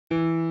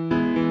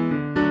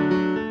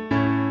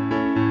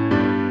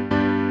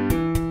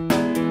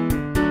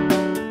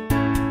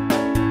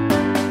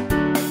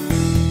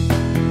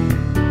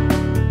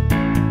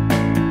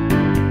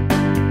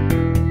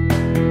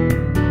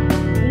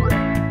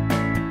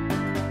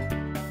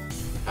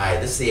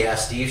this is the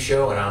Ask Steve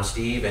Show, and I'm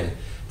Steve, and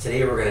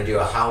today we're going to do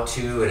a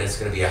how-to, and it's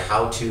going to be a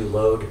how-to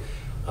load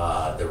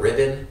the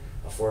ribbon,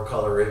 a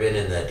 4-color ribbon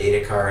in the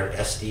Datacard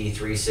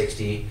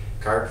SD360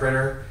 card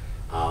printer.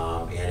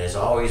 And as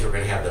always, we're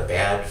going to have the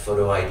bad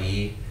photo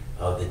ID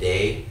of the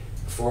day.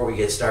 Before we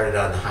get started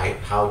on the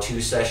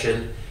how-to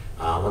session,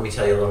 let me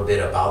tell you a little bit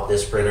about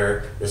this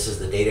printer. This is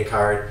the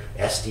Datacard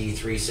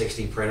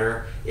SD360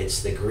 printer.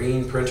 It's the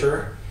green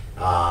printer.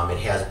 It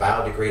has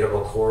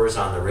biodegradable cores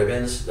on the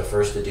ribbons, the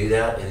first to do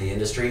that in the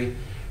industry.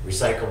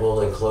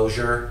 Recyclable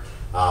enclosure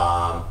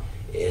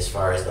as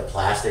far as the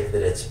plastic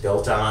that it's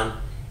built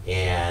on,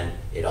 and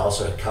it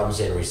also comes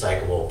in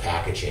recyclable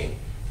packaging.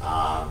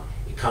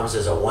 It comes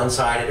as a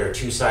one-sided or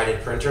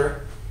two-sided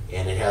printer,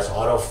 and it has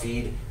auto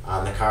feed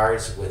on the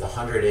cards with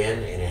 100 in,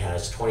 and it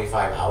has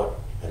 25 out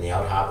in the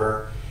out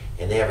hopper.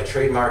 And they have a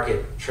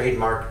trademarked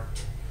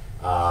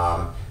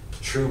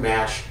true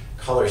match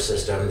color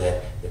system,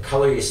 that the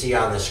color you see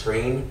on the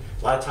screen,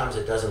 a lot of times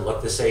it doesn't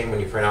look the same when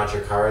you print out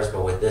your cards,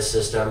 but with this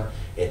system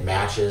it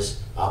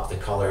matches up the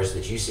colors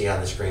that you see on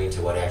the screen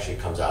to what actually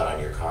comes out on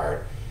your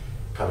card.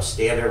 Comes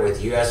standard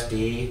with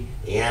USB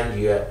and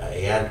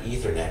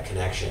Ethernet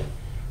connection.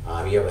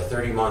 You have a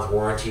 30-month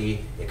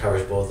warranty that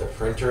covers both the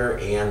printer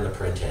and the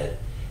printhead.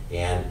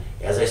 And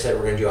as I said,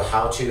 we're going to do a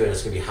how-to, and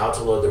it's going to be how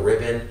to load the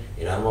ribbon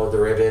and unload the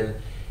ribbon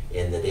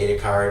in the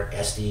Datacard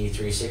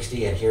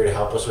SD360. And here to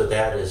help us with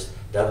that is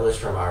Douglas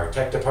from our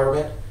tech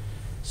department.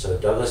 So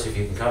Douglas, if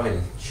you can come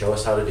and show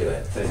us how to do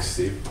it. Thanks,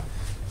 Steve.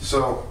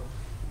 So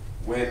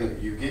when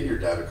you get your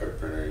Datacard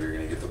printer, you're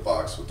going to get the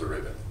box with the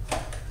ribbon.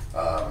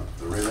 The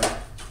ribbon,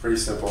 pretty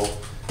simple,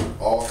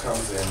 all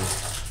comes in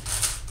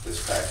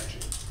this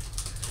packaging.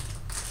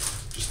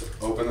 Just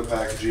open the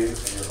packaging,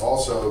 and you're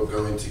also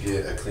going to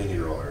get a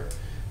cleaning roller.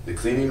 The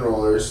cleaning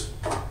rollers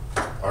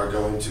are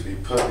going to be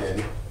put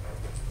in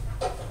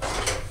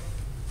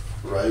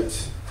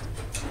right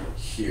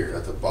here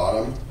at the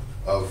bottom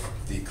of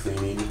the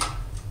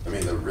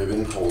the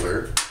ribbon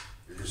holder.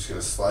 You're just going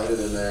to slide it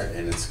in there,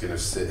 and it's going to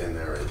sit in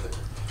there right there.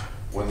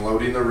 When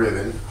loading the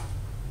ribbon,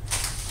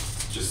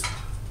 just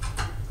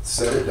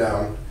set it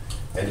down,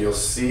 and you'll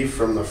see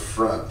from the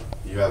front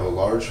you have a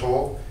large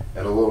hole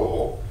and a little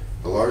hole.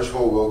 The large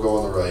hole will go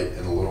on the right,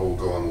 and the little will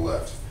go on the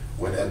left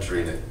when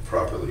entering it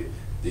properly.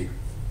 The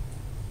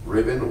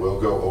ribbon will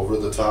go over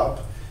the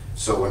top,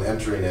 so when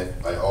entering it,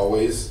 I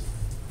always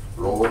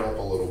roll it up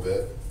a little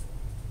bit,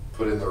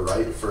 put in the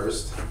right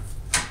first,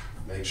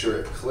 make sure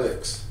it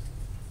clicks.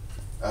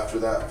 After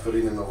that,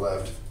 putting in the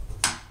left,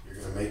 you're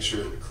going to make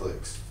sure it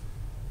clicks.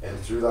 And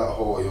through that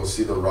hole, you'll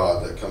see the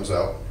rod that comes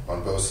out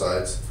on both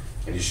sides,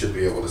 and you should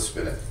be able to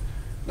spin it.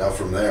 Now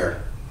from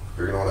there,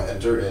 you're going to want to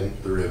enter in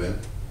the ribbon.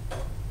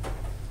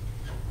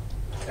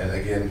 And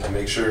again,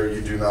 make sure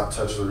you do not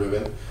touch the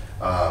ribbon.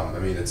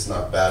 It's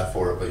not bad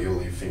for it, but you'll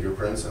leave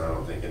fingerprints, and I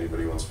don't think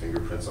anybody wants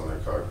fingerprints on their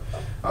card.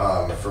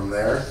 From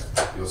there,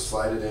 you'll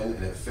slide it in,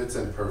 and it fits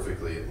in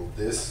perfectly.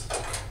 This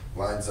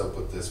lines up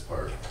with this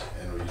part,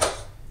 and we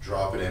just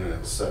drop it in, and it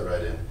will set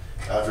right in.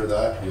 After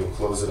that, you'll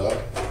close it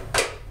up,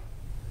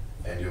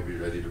 and you'll be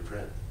ready to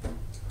print.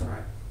 All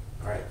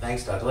right.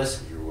 Thanks,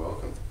 Douglas. You're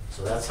welcome.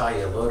 So that's how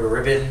you load a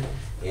ribbon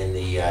in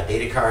the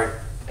Datacard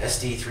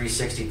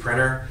SD360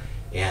 printer.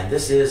 And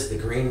this is the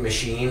green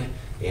machine,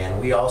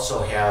 and we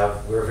also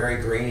have, we're very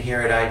green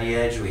here at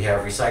IDEdge. We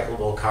have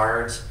recyclable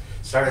cards.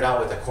 Started out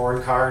with a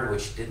corn card,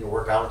 which didn't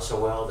work out so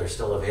well. They're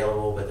still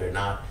available, but they're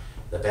not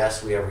the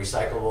best. We have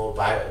recyclable,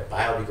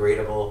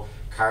 biodegradable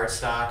card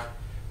stock.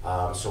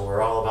 So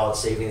we're all about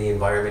saving the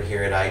environment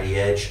here at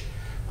IDEdge.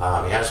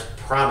 As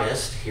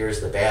promised, here's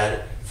the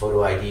bad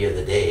photo ID of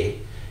the day.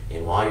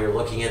 And while you're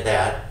looking at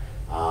that,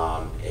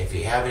 if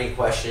you have any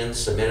questions,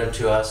 submit them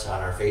to us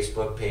on our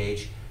Facebook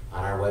page,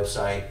 on our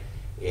website,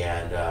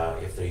 and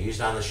if they're used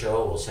on the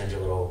show, we'll send you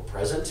a little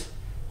present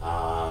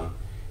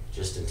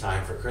just in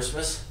time for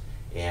Christmas.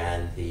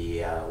 And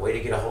the way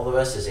to get a hold of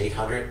us is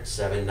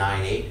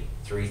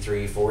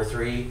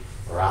 800-798-3343,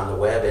 or on the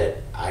web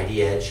at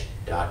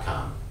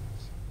idedge.com.